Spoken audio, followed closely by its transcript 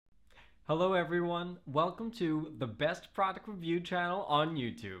Hello everyone, welcome to the best product review channel on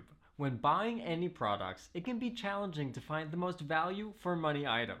YouTube. When buying any products, it can be challenging to find the most value for money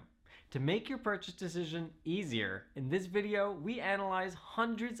item. To make your purchase decision easier, in this video we analyze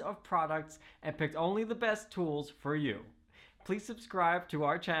hundreds of products and picked only the best tools for you. Please subscribe to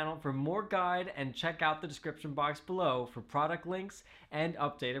our channel for more guide and check out the description box below for product links and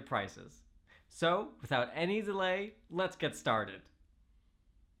updated prices. So, without any delay, let's get started.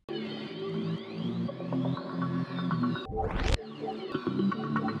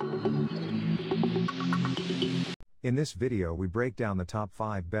 In this video we break down the top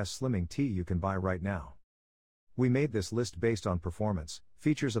 5 best slimming tea you can buy right now. We made this list based on performance,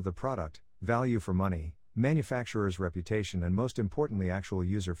 features of the product, value for money, manufacturer's reputation and most importantly actual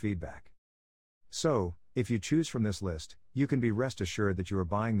user feedback. So, if you choose from this list, you can be rest assured that you are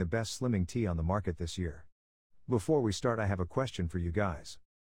buying the best slimming tea on the market this year. Before we start, I have a question for you guys.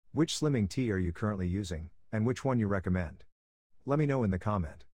 Which slimming tea are you currently using, and which one you recommend? Let me know in the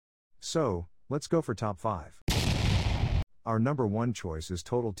comment. So, let's go for top 5. Our number 1 choice is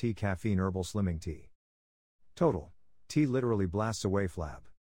Total Tea Caffeine Herbal Slimming Tea. Total Tea literally blasts away flab.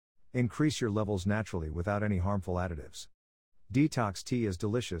 Increase your levels naturally without any harmful additives. Detox tea is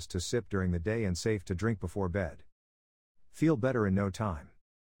delicious to sip during the day and safe to drink before bed. Feel better in no time.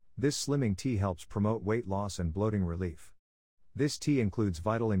 This slimming tea helps promote weight loss and bloating relief. This tea includes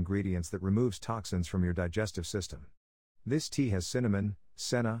vital ingredients that removes toxins from your digestive system. This tea has cinnamon,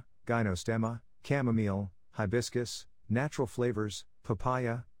 senna, gynostemma, chamomile, hibiscus, natural flavors,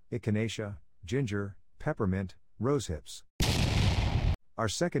 papaya, echinacea, ginger, peppermint, rosehips. Our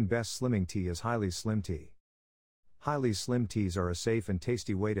second best slimming tea is Highly's Slim Tea. Highly's Slim Teas are a safe and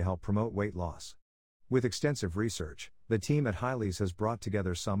tasty way to help promote weight loss. With extensive research, the team at Highly's has brought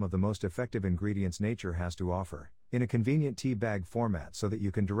together some of the most effective ingredients nature has to offer, in a convenient tea bag format so that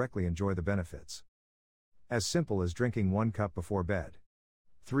you can directly enjoy the benefits. As simple as drinking 1 cup before bed.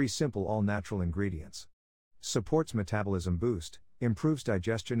 3 simple all-natural ingredients. Supports metabolism boost, improves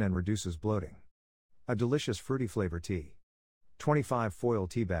digestion and reduces bloating. A delicious fruity flavor tea. 25 foil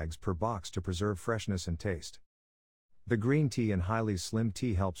tea bags per box to preserve freshness and taste. The green tea in Highly's Slim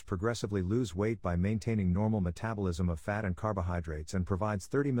Tea helps progressively lose weight by maintaining normal metabolism of fat and carbohydrates and provides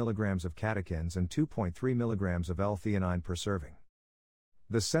 30 mg of catechins and 2.3 mg of L-theanine per serving.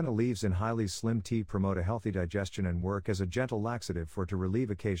 The senna leaves in Highly's Slim Tea promote a healthy digestion and work as a gentle laxative to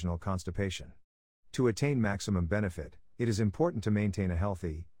relieve occasional constipation. To attain maximum benefit, it is important to maintain a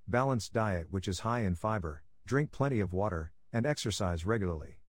healthy, balanced diet which is high in fiber, drink plenty of water, and exercise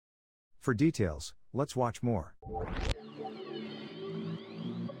regularly. For details, let's watch more.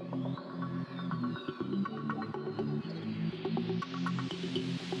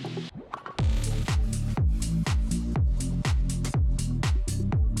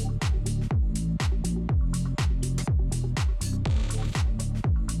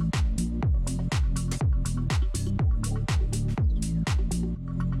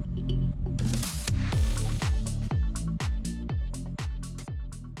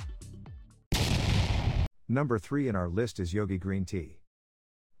 Number 3 in our list is Yogi Green Tea.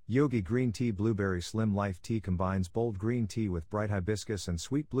 Yogi Green Tea Blueberry Slim Life Tea combines bold green tea with bright hibiscus and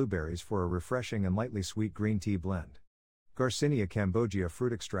sweet blueberries for a refreshing and lightly sweet green tea blend. Garcinia cambogia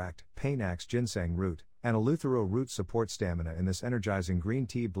fruit extract, Panax ginseng root, and Eleuthero root support stamina in this energizing green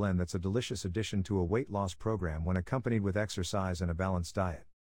tea blend that's a delicious addition to a weight loss program when accompanied with exercise and a balanced diet.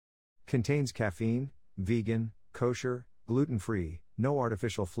 Contains caffeine, vegan, kosher, gluten-free, no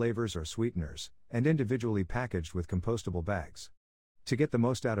artificial flavors or sweeteners, and individually packaged with compostable bags. To get the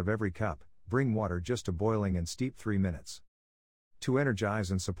most out of every cup, bring water just to boiling and steep 3 minutes. To energize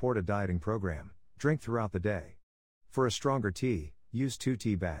and support a dieting program, drink throughout the day. For a stronger tea, use 2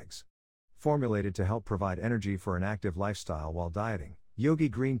 tea bags. Formulated to help provide energy for an active lifestyle while dieting, Yogi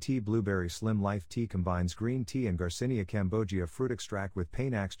Green Tea Blueberry Slim Life Tea combines green tea and Garcinia cambogia fruit extract with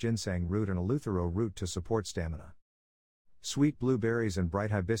Panax ginseng root and Eleuthero root to support stamina. Sweet blueberries and bright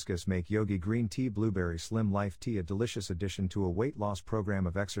hibiscus make Yogi Green Tea Blueberry Slim Life Tea a delicious addition to a weight loss program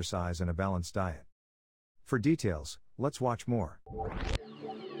of exercise and a balanced diet. For details, let's watch more.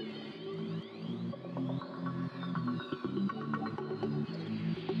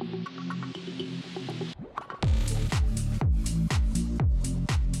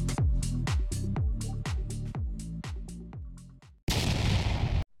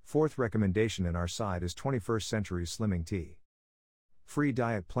 Fourth recommendation in our side is 21st Century Slimming Tea. Free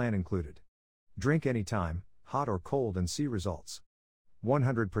diet plan included. Drink anytime, hot or cold, and see results.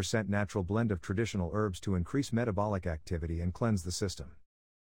 100% natural blend of traditional herbs to increase metabolic activity and cleanse the system.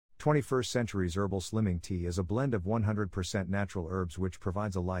 21st Century's Herbal Slimming Tea is a blend of 100% natural herbs which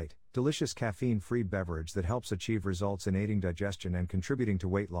provides a light, delicious caffeine-free beverage that helps achieve results in aiding digestion and contributing to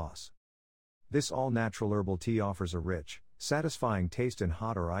weight loss. This all-natural herbal tea offers a rich, satisfying taste in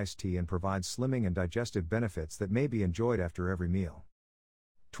hot or iced tea and provides slimming and digestive benefits that may be enjoyed after every meal.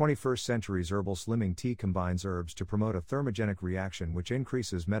 21st Century's Herbal Slimming Tea combines herbs to promote a thermogenic reaction which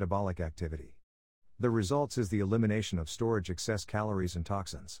increases metabolic activity. The results is the elimination of storage excess calories and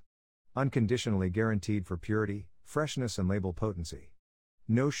toxins. Unconditionally guaranteed for purity, freshness and label potency.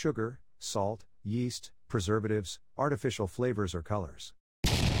 No sugar, salt, yeast, preservatives, artificial flavors or colors.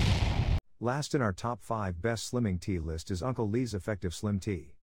 Last in our top 5 best slimming tea list is Uncle Lee's Effective Slim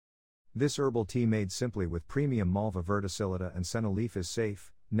Tea. This herbal tea made simply with premium Malva verticillata and senna leaf is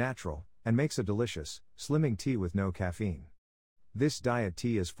safe, natural, and makes a delicious, slimming tea with no caffeine. This diet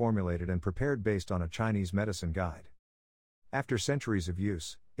tea is formulated and prepared based on a Chinese medicine guide. After centuries of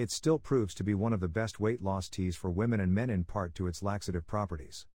use, it still proves to be one of the best weight loss teas for women and men in part to its laxative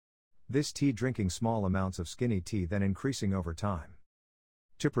properties. This tea drinking small amounts of skinny tea then increasing over time.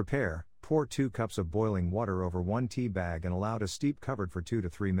 To prepare, pour 2 cups of boiling water over 1 tea bag and allow to steep covered for 2 to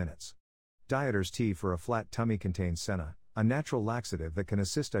 3 minutes. Dieter's tea for a flat tummy contains senna, a natural laxative that can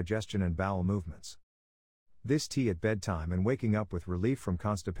assist digestion and bowel movements. This tea at bedtime and waking up with relief from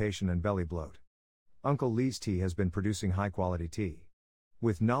constipation and belly bloat. Uncle Lee's Tea has been producing high-quality tea.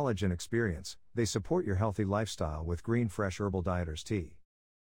 With knowledge and experience, they support your healthy lifestyle with green fresh herbal Dieter's tea.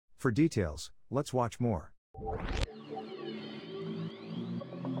 For details, let's watch more.